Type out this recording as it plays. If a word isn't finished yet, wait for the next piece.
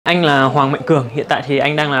Anh là Hoàng Mạnh Cường, hiện tại thì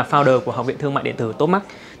anh đang là founder của Học viện Thương mại điện tử Topmark.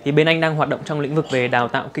 Thì bên anh đang hoạt động trong lĩnh vực về đào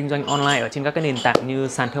tạo kinh doanh online ở trên các cái nền tảng như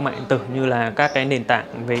sàn thương mại điện tử, như là các cái nền tảng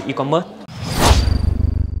về e-commerce.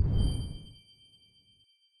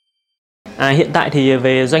 Hiện tại thì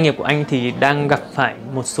về doanh nghiệp của anh thì đang gặp phải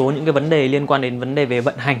một số những cái vấn đề liên quan đến vấn đề về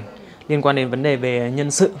vận hành, liên quan đến vấn đề về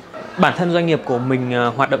nhân sự. Bản thân doanh nghiệp của mình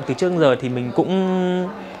hoạt động từ trước đến giờ thì mình cũng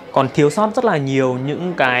còn thiếu sót rất là nhiều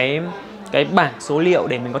những cái bảng số liệu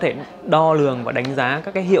để mình có thể đo lường và đánh giá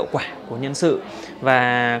các cái hiệu quả của nhân sự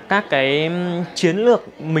và các cái chiến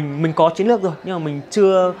lược. Mình có chiến lược rồi nhưng mà mình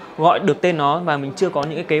chưa gọi được tên nó và mình chưa có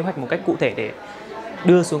những cái kế hoạch một cách cụ thể để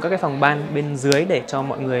đưa xuống các cái phòng ban bên dưới để cho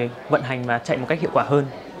mọi người vận hành và chạy một cách hiệu quả hơn.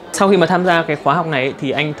 Sau khi mà tham gia cái khóa học này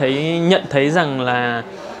thì anh nhận thấy rằng là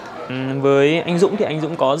với anh Dũng thì anh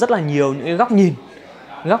Dũng có rất là nhiều những cái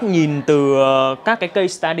góc nhìn từ các cái case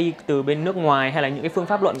study từ bên nước ngoài, hay là những cái phương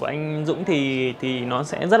pháp luận của anh Dũng thì nó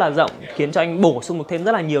sẽ rất là rộng, khiến cho anh bổ sung được thêm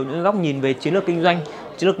rất là nhiều những góc nhìn về chiến lược kinh doanh,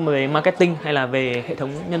 chiến lược về marketing hay là về hệ thống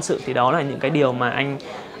nhân sự. Thì đó là những cái điều mà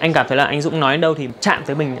anh cảm thấy là anh Dũng nói đến đâu thì chạm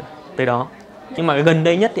tới mình tới đó. Nhưng mà gần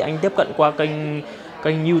đây nhất thì anh tiếp cận qua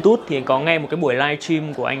kênh YouTube, thì có nghe một cái buổi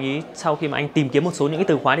livestream của anh ấy. Sau khi mà anh tìm kiếm một số những cái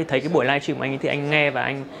từ khóa thì thấy cái buổi livestream của anh ấy thì anh nghe và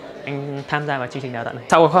anh tham gia vào chương trình đào tạo này.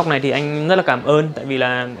 Sau cái khóa học này thì anh rất là cảm ơn, tại vì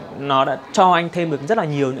là nó đã cho anh thêm được rất là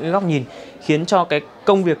nhiều những cái góc nhìn, khiến cho cái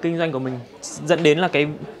công việc kinh doanh của mình dẫn đến là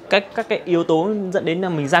các cái yếu tố dẫn đến là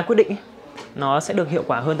mình ra quyết định ấy, nó sẽ được hiệu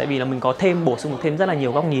quả hơn, tại vì là mình có bổ sung được thêm rất là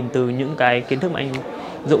nhiều góc nhìn từ những cái kiến thức mà anh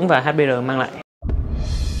Dũng và HBR mang lại.